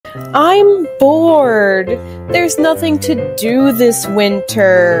I'm bored. There's nothing to do this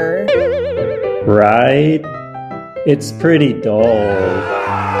winter. Right? It's pretty dull.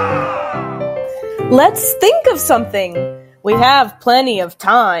 Let's think of something. We have plenty of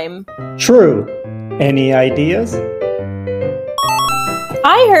time. True. Any ideas?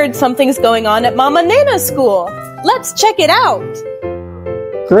 I heard something's going on at Mama Nana's school. Let's check it out.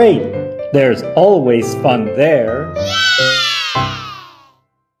 Great. There's always fun there.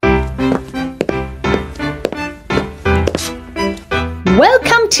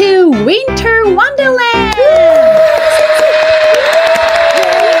 Welcome to Winter Wonderland!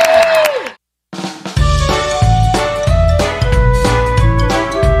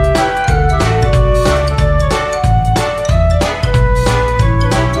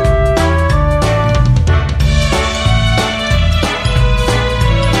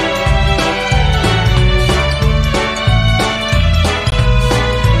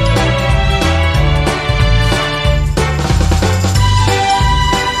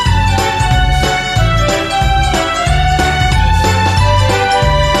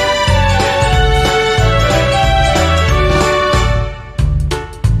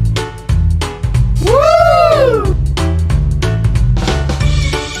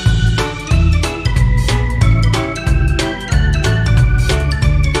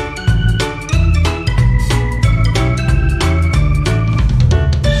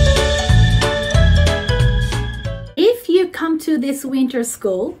 To this winter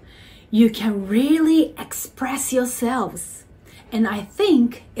school, you can really express yourselves, and I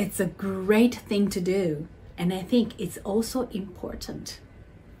think it's a great thing to do, and I think it's also important.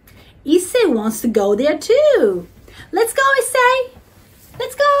 Issei wants to go there too. Let's go, Issei.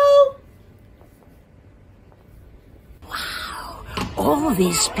 Let's go. Wow, all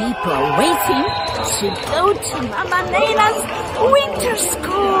these people are waiting to go to Mama Nana's winter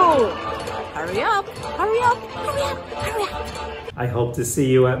school. Hurry up, hurry up, hurry up, hurry up. I hope to see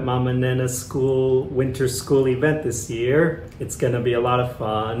you at Mama Nana's school winter school event this year. It's gonna be a lot of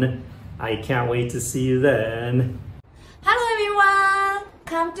fun. I can't wait to see you then. Hello everyone!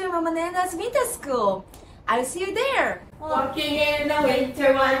 Come to Mama Nana's winter school. I'll see you there. Walking in the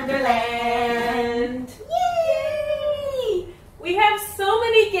winter wonderland. Yay! We have so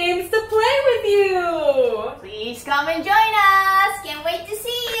many games to play with you. Please come and join us. Can't wait to see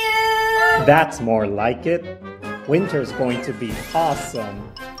you. That's more like it. Winter's going to be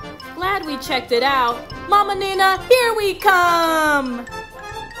awesome. Glad we checked it out. Mama Nina, here we come!